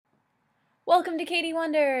Welcome to Katie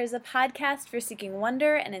Wonders, a podcast for seeking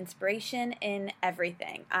wonder and inspiration in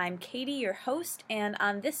everything. I'm Katie, your host, and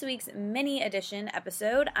on this week's mini edition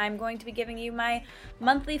episode, I'm going to be giving you my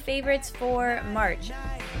monthly favorites for March.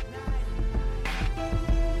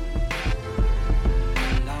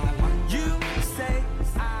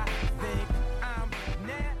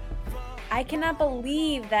 I cannot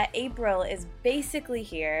believe that April is basically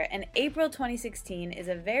here, and April 2016 is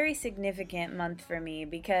a very significant month for me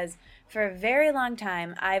because for a very long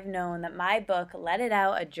time I've known that my book, Let It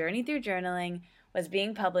Out, A Journey Through Journaling, was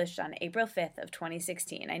being published on April 5th of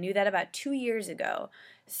 2016. I knew that about 2 years ago,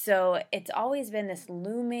 so it's always been this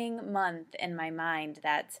looming month in my mind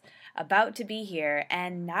that's about to be here,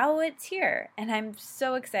 and now it's here, and I'm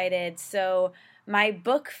so excited. So my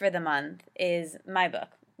book for the month is my book,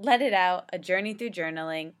 Let It Out, A Journey Through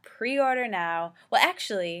Journaling. Pre-order now. Well,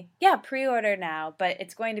 actually, pre-order now, but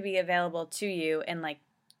it's going to be available to you in like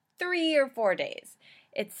 3 or 4 days.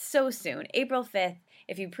 It's so soon. April 5th.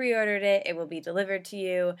 If you pre-ordered it, it will be delivered to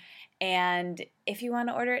you. And if you want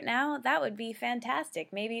to order it now, that would be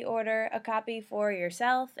fantastic. Maybe order a copy for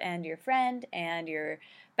yourself and your friend and your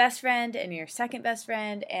best friend and your second best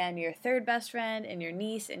friend and your third best friend and your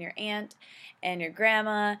niece and your aunt and your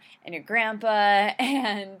grandma and your grandpa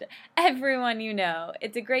and everyone you know.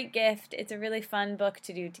 It's a great gift. It's a really fun book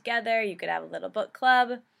to do together. You could have a little book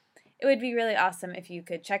club. It would be really awesome if you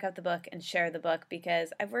could check out the book and share the book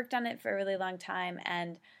because I've worked on it for a really long time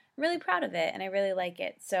and I'm really proud of it and I really like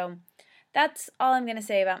it. So that's all I'm going to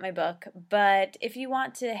say about my book. But if you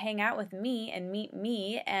want to hang out with me and meet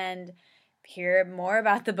me and hear more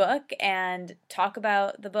about the book and talk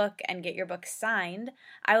about the book and get your book signed,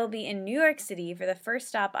 I will be in New York City for the first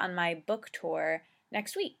stop on my book tour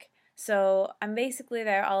next week. So I'm basically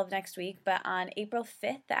there all of next week, but on April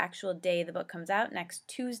 5th, the actual day the book comes out, next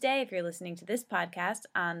Tuesday, if you're listening to this podcast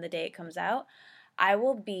on the day it comes out, I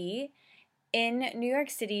will be in New York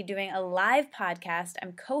City doing a live podcast.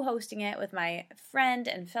 I'm co-hosting it with my friend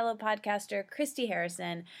and fellow podcaster, Christy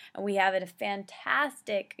Harrison, and we have a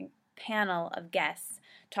fantastic panel of guests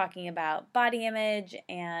talking about body image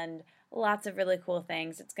and lots of really cool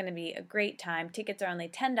things. It's going to be a great time. Tickets are only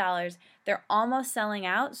 $10. They're almost selling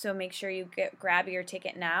out, so make sure you grab your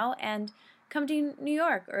ticket now and come to New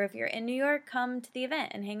York. Or if you're in New York, come to the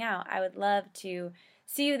event and hang out. I would love to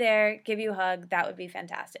see you there, give you a hug. That would be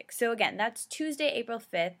fantastic. So again, that's Tuesday, April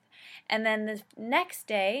 5th. And then the next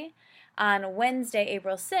day, on Wednesday,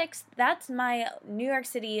 April 6th, that's my New York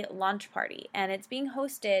City launch party. And it's being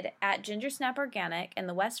hosted at Ginger Snap Organic in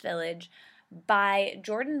the West Village by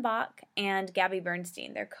Jordan Bach and Gabby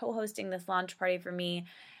Bernstein. They're co-hosting this launch party for me,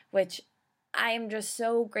 which I am just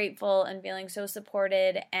so grateful and feeling so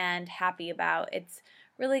supported and happy about. It's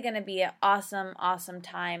really going to be an awesome, awesome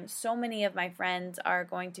time. So many of my friends are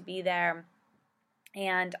going to be there,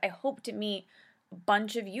 and I hope to meet a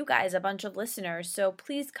bunch of you guys, a bunch of listeners. So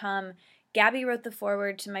please come. Gabby wrote the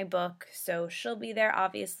foreword to my book, so she'll be there,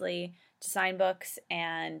 obviously, to sign books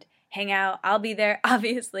and hang out. I'll be there,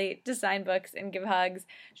 obviously, to sign books and give hugs.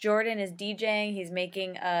 Jordan is DJing. He's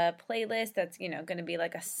making a playlist that's, going to be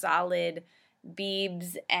like a solid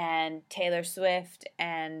Biebs and Taylor Swift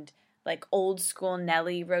and like old school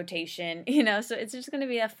Nelly rotation, so it's just going to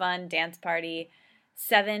be a fun dance party.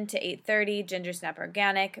 7 to 8:30, Ginger Snap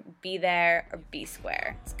Organic. Be there or be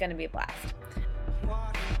square. It's going to be a blast.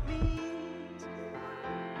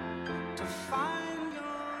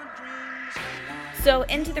 So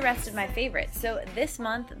into the rest of my favorites. So this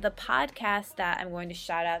month, the podcast that I'm going to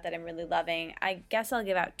shout out that I'm really loving, I guess I'll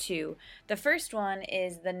give out 2. The first one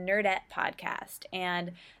is the Nerdette podcast,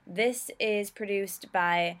 and this is produced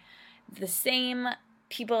by the same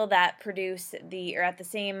people that produce or at the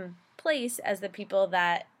same place as the people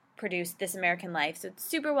that produce This American Life. So it's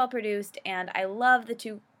super well produced, and I love the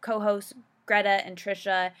 2 co-hosts, Greta and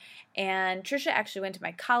Trisha. And Trisha actually went to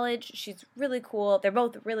my college. She's really cool. They're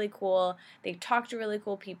both really cool. They talk to really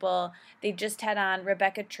cool people. They just had on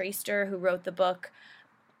Rebecca Traister, who wrote the book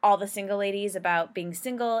All the Single Ladies, about being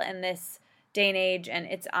single in this day and age, and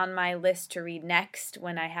it's on my list to read next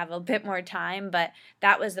when I have a bit more time. But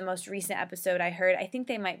that was the most recent episode I heard. I think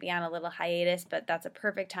they might be on a little hiatus, but that's a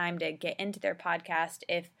perfect time to get into their podcast.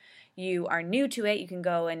 If you are new to it, you can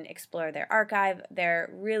go and explore their archive. They're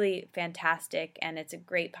really fantastic, and it's a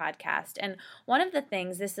great podcast. And one of the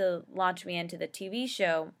things, this will launch me into the TV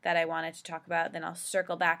show that I wanted to talk about, then I'll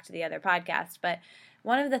circle back to the other podcast, but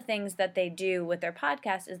one of the things that they do with their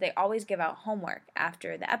podcast is they always give out homework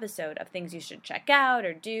after the episode of things you should check out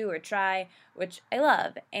or do or try, which I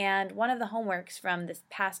love. And one of the homeworks from this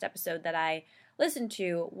past episode that I listened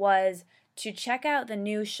to was to check out the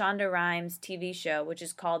new Shonda Rhimes TV show, which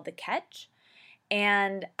is called The Catch.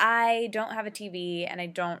 And I don't have a TV, and I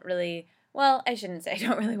don't really, well, I shouldn't say I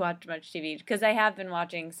don't really watch much TV, because I have been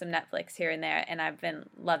watching some Netflix here and there, and I've been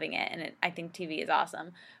loving it, and I think TV is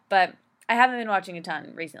awesome. But I haven't been watching a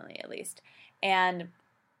ton recently, at least. And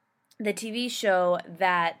the TV show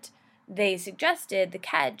that they suggested, The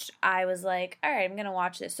Catch, I was like, all right, I'm going to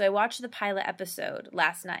watch this. So I watched the pilot episode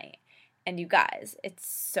last night, and you guys, it's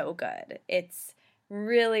so good. It's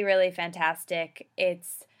really, really fantastic.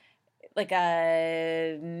 It's like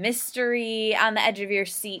a mystery on the edge of your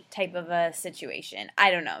seat type of a situation.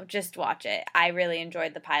 I don't know. Just watch it. I really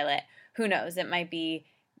enjoyed the pilot. Who knows? It might be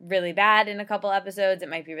really bad in a couple episodes. It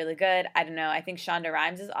might be really good. I don't know. I think Shonda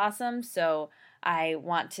Rhimes is awesome, so I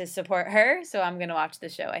want to support her, so I'm going to watch the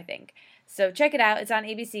show, I think. So check it out. It's on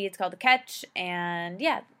ABC. It's called The Catch, and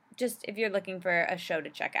yeah, just if you're looking for a show to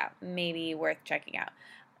check out, maybe worth checking out.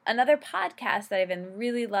 Another podcast that I've been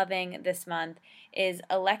really loving this month is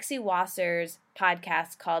Alexi Wasser's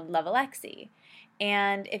podcast called Love Alexi.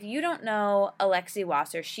 And if you don't know Alexi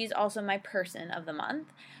Wasser, she's also my person of the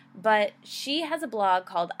month, but she has a blog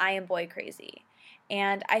called I Am Boy Crazy.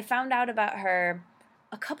 And I found out about her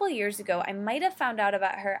a couple years ago. I might have found out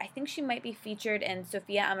about her. I think she might be featured in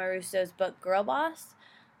Sophia Amoruso's book Girl Boss.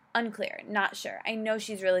 Unclear, not sure. I know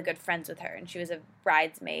she's really good friends with her, and she was a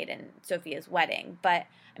bridesmaid in Sophia's wedding, but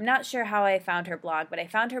I'm not sure how I found her blog, but I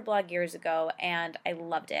found her blog years ago, and I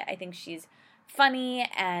loved it. I think she's funny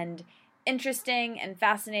and interesting and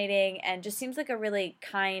fascinating, and just seems like a really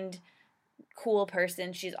kind, cool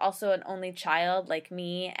person. She's also an only child like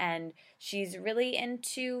me, and she's really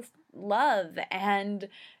into love and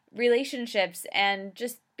relationships and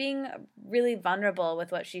just being really vulnerable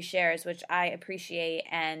with what she shares, which I appreciate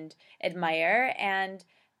and admire and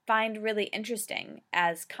find really interesting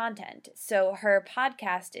as content. So her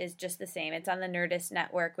podcast is just the same. It's on the Nerdist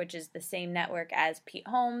Network, which is the same network as Pete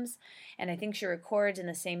Holmes, and I think she records in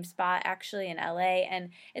the same spot actually in LA, and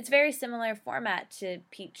it's very similar format to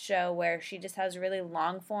Pete's show, where she just has really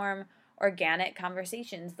long form organic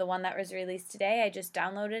conversations. The one that was released today, I just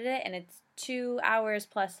downloaded it, and it's 2 hours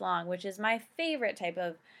plus long, which is my favorite type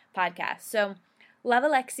of podcast. So love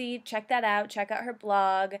Alexi, check that out, check out her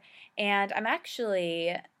blog, and I'm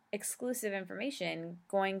actually, exclusive information,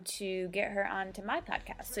 going to get her onto my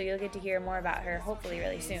podcast, so you'll get to hear more about her hopefully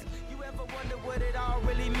really soon. You ever wonder what it all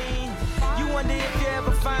really means? You wonder if you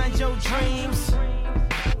ever find your dreams?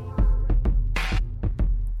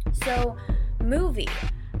 So, movie.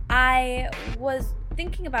 I was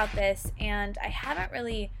thinking about this, and I haven't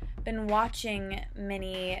really been watching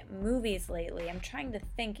many movies lately. I'm trying to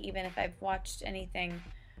think even if I've watched anything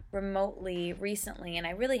remotely recently, and I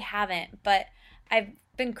really haven't, but I've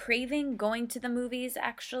been craving going to the movies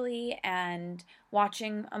actually and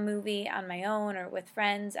watching a movie on my own or with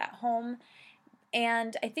friends at home.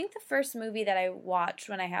 And I think the first movie that I watch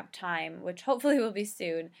when I have time, which hopefully will be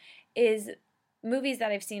soon, is movies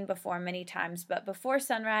that I've seen before many times, but Before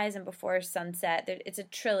Sunrise and Before Sunset. It's a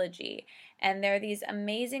trilogy, and they're these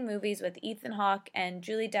amazing movies with Ethan Hawke and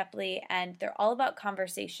Julie Delpy, and they're all about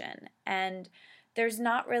conversation, and there's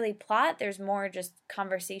not really plot, there's more just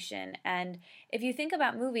conversation. And if you think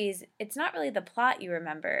about movies, it's not really the plot you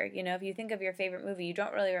remember. You know, if you think of your favorite movie, you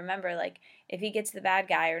don't really remember, like, if he gets the bad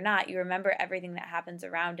guy or not. You remember everything that happens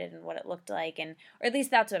around it and what it looked like, and or at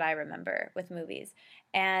least that's what I remember with movies.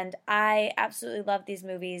 And I absolutely love these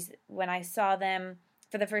movies. When I saw them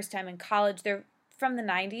for the first time in college, they're from the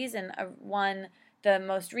 90s, and the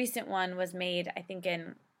most recent one was made, I think,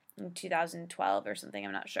 in 2012 or something,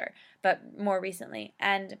 I'm not sure, but more recently.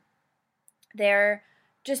 And they're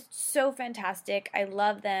just so fantastic. I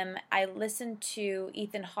love them. I listened to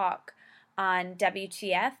Ethan Hawke on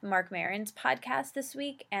WTF, Mark Maron's podcast this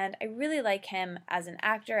week, and I really like him as an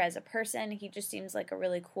actor, as a person. He just seems like a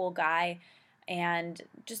really cool guy and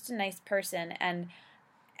just a nice person. And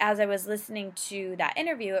as I was listening to that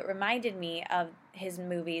interview, it reminded me of his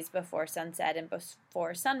movies Before Sunset and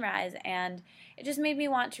Before Sunrise, and it just made me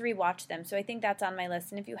want to rewatch them. So I think that's on my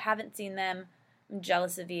list. And if you haven't seen them, I'm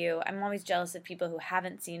jealous of you. I'm always jealous of people who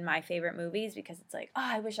haven't seen my favorite movies, because it's like, oh,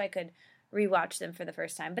 I wish I could rewatch them for the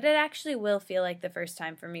first time. But it actually will feel like the first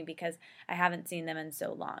time for me, because I haven't seen them in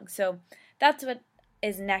so long. So that's what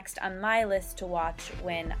is next on my list to watch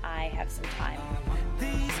when I have some time.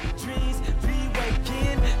 These dreams be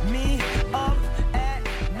waking me up at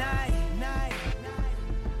night.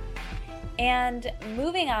 And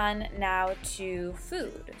moving on now to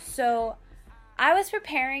food. So I was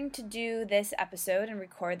preparing to do this episode and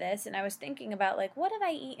record this, and I was thinking about, like, what have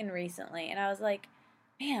I eaten recently? And I was like,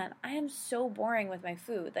 man, I am so boring with my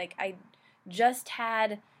food. Like, I just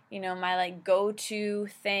had my like go-to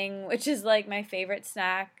thing, which is like my favorite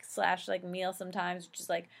snack / like meal sometimes, which is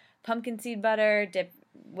like pumpkin seed butter dipped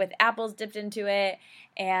with apples dipped into it,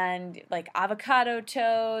 and like avocado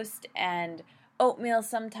toast and oatmeal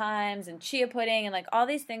sometimes, and chia pudding, and like all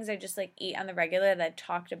these things I just like eat on the regular that I've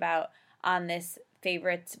talked about on this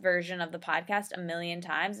favorites version of the podcast a million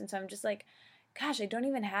times. And so I'm just like, gosh, I don't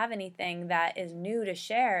even have anything that is new to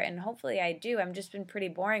share, and hopefully I do. I've just been pretty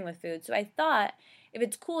boring with food. So I thought if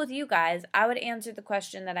it's cool with you guys, I would answer the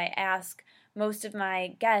question that I ask most of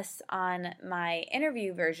my guests on my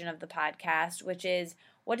interview version of the podcast, which is,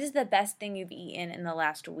 what is the best thing you've eaten in the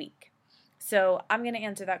last week? So I'm going to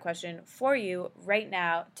answer that question for you right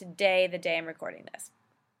now, today, the day I'm recording this.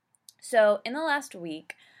 So in the last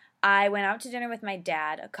week, I went out to dinner with my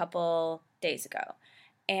dad a couple days ago.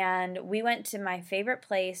 And we went to my favorite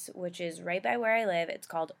place, which is right by where I live. It's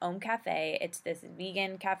called Om Cafe. It's this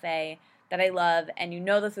vegan cafe that I love, and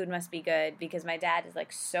the food must be good because my dad is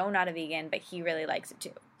like so not a vegan, but he really likes it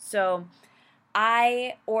too. So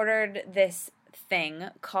I ordered this thing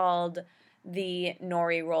called the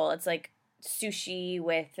nori roll. It's like sushi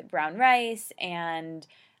with brown rice and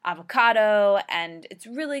avocado, and it's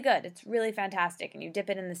really good. It's really fantastic, and you dip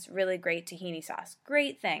it in this really great tahini sauce.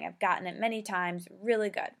 Great thing. I've gotten it many times. Really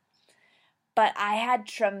good. But I had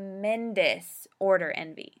tremendous order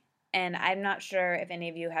envy. And I'm not sure if any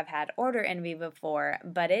of you have had order envy before,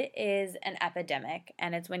 but it is an epidemic.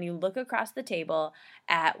 And it's when you look across the table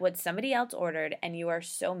at what somebody else ordered and you are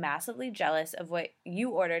so massively jealous of what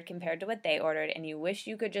you ordered compared to what they ordered, and you wish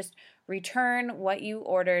you could just return what you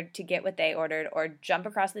ordered to get what they ordered, or jump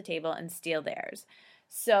across the table and steal theirs.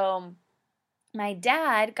 So my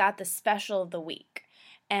dad got the special of the week.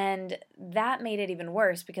 And that made it even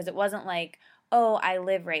worse because it wasn't like, oh, I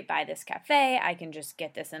live right by this cafe, I can just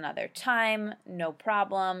get this another time, no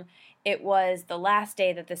problem. It was the last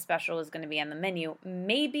day that this special was going to be on the menu,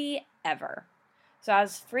 maybe ever. So I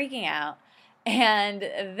was freaking out. And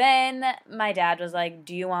then my dad was like,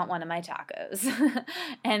 do you want one of my tacos?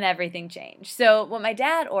 And everything changed. So what my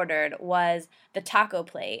dad ordered was the taco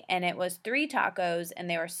plate, and it was 3 tacos, and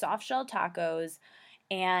they were soft shell tacos,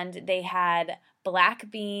 and they had black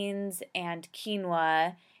beans and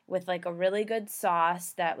quinoa with like a really good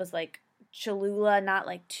sauce that was like Cholula, not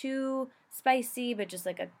like too spicy, but just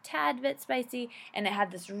like a tad bit spicy. And it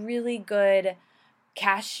had this really good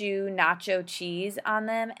cashew nacho cheese on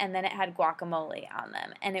them, and then it had guacamole on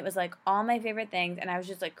them. And it was like all my favorite things, and I was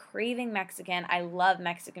just like craving Mexican. I love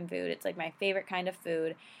Mexican food. It's like my favorite kind of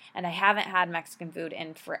food, and I haven't had Mexican food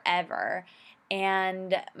in forever.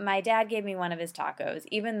 And my dad gave me one of his tacos,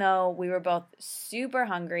 even though we were both super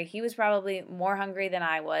hungry. He was probably more hungry than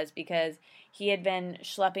I was because he had been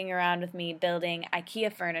schlepping around with me building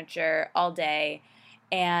IKEA furniture all day.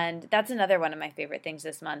 And that's another one of my favorite things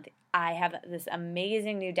this month. I have this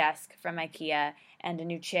amazing new desk from IKEA and a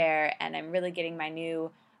new chair, and I'm really getting my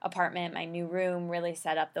new apartment, my new room really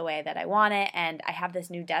set up the way that I want it. And I have this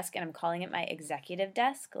new desk, and I'm calling it my executive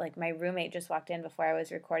desk. Like, my roommate just walked in before I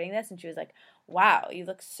was recording this, and she was like, wow, you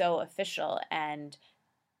look so official and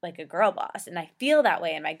like a girl boss. And I feel that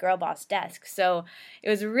way in my girl boss desk. So it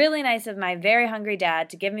was really nice of my very hungry dad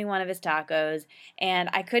to give me one of his tacos, and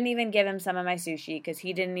I couldn't even give him some of my sushi because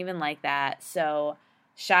he didn't even like that. So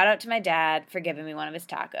shout out to my dad for giving me one of his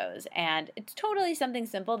tacos. And it's totally something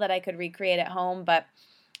simple that I could recreate at home, but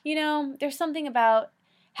there's something about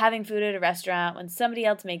having food at a restaurant when somebody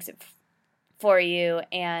else makes it for you,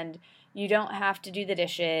 and you don't have to do the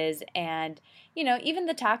dishes. And, even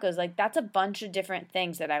the tacos, like, that's a bunch of different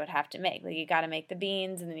things that I would have to make. Like, you got to make the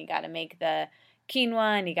beans, and then you got to make the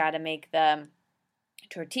quinoa, and you got to make the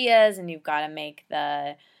tortillas, and you've got to make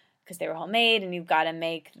because they were homemade, and you've got to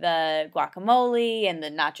make the guacamole and the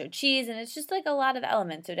nacho cheese, and it's just like a lot of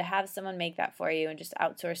elements. So to have someone make that for you and just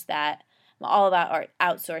outsource that, I'm all about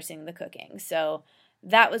outsourcing the cooking. So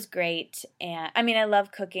that was great. And I mean, I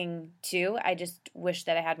love cooking too. I just wish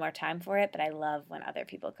that I had more time for it, but I love when other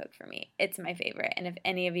people cook for me. It's my favorite. And if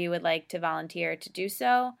any of you would like to volunteer to do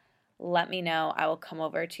so, let me know. I will come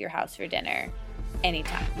over to your house for dinner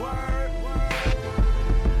anytime.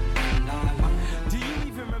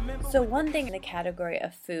 So one thing in the category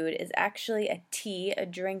of food is actually a tea, a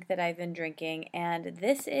drink that I've been drinking. And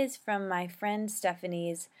this is from my friend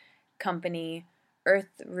Stephanie's company,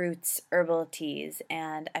 Earth Roots Herbal Teas,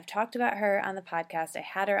 and I've talked about her on the podcast. I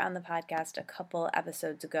had her on the podcast a couple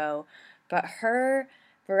episodes ago, but her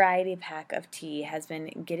variety pack of tea has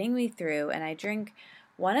been getting me through, and I drink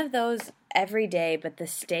one of those every day, but the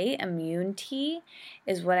Stay Immune tea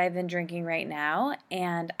is what I've been drinking right now,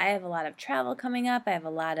 and I have a lot of travel coming up. I have a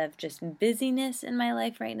lot of just busyness in my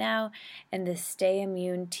life right now, and the Stay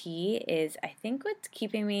Immune tea is, I think, what's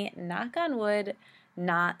keeping me, knock on wood,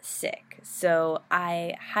 not sick. So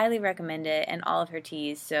I highly recommend it and all of her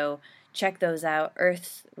teas, so check those out.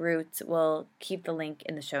 Earth's Roots, will keep the link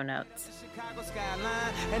in the show notes.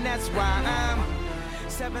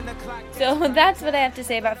 So that's what I have to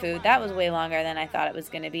say about food. That was way longer than I thought it was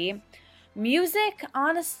going to be. Music,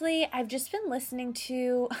 honestly, I've just been listening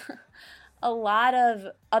to a lot of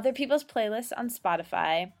other people's playlists on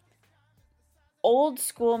Spotify. Old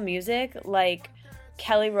school music like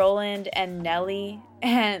Kelly Rowland and Nelly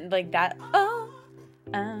and like that.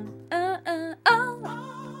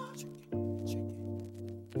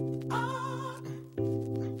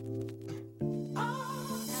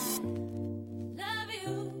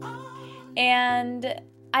 And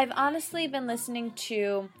I've honestly been listening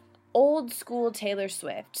to old school Taylor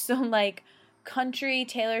Swift. So like country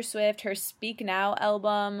Taylor Swift, her Speak Now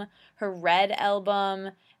album, her Red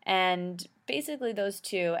album, and basically those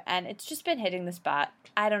two. And it's just been hitting the spot.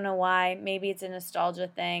 I don't know why. Maybe it's a nostalgia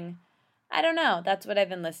thing. I don't know. That's what I've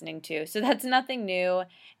been listening to. So that's nothing new.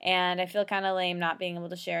 And I feel kind of lame not being able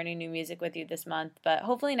to share any new music with you this month. But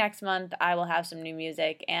hopefully next month I will have some new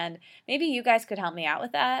music. And maybe you guys could help me out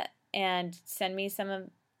with that and send me some of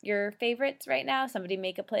your favorites right now. Somebody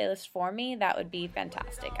make a playlist for me. That would be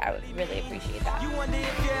fantastic. I would really appreciate that. You wonder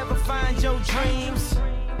if you ever find your dreams.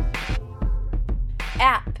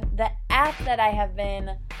 The app that I have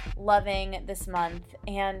been loving this month,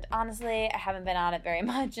 and honestly I haven't been on it very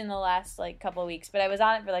much in the last couple weeks, but I was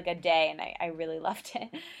on it for a day and I really loved it.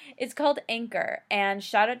 It's called Anchor, and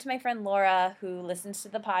shout out to my friend Laura who listens to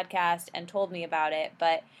the podcast and told me about it.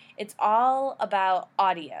 But it's all about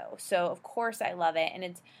audio, so of course I love it, and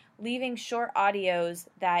it's leaving short audios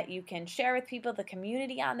that you can share with people. The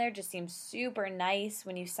community on there just seems super nice.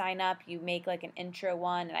 When you sign up, you make an intro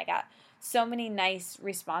one, and I got so many nice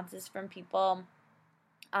responses from people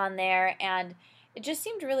on there, and it just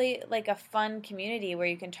seemed really like a fun community where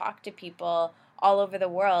you can talk to people all over the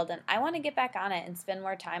world. And I want to get back on it and spend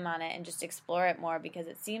more time on it and just explore it more because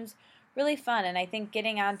it seems really fun. And I think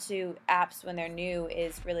getting onto apps when they're new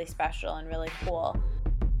is really special and really cool.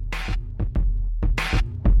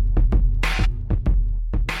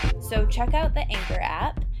 So check out the Anchor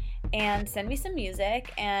app and send me some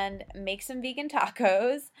music and make some vegan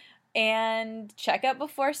tacos. And check out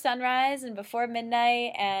Before Sunrise and Before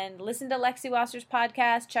Midnight and listen to Lexi Wasser's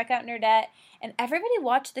podcast. Check out Nerdette. And everybody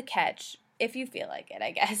watch The Catch, if you feel like it,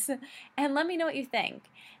 I guess. And let me know what you think.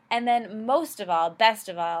 And then most of all, best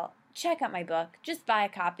of all, check out my book. Just buy a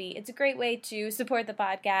copy. It's a great way to support the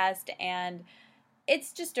podcast. And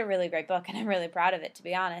it's just a really great book. And I'm really proud of it, to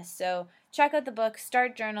be honest. So check out the book.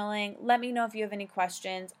 Start journaling. Let me know if you have any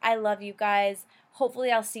questions. I love you guys. Hopefully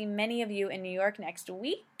I'll see many of you in New York next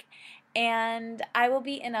week. And I will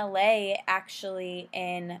be in LA actually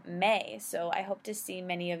in May, so I hope to see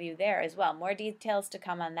many of you there as well. More details to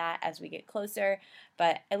come on that as we get closer.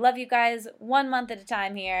 But I love you guys 1 month at a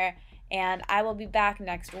time here, and I will be back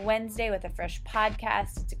next Wednesday with a fresh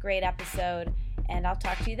podcast. It's a great episode, and I'll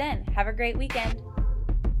talk to you then. Have a great weekend.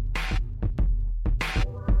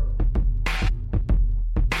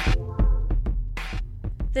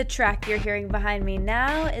 The track you're hearing behind me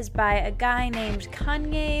now is by a guy named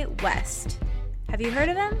Kanye West. Have you heard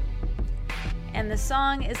of him? And the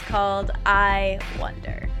song is called I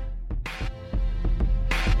Wonder.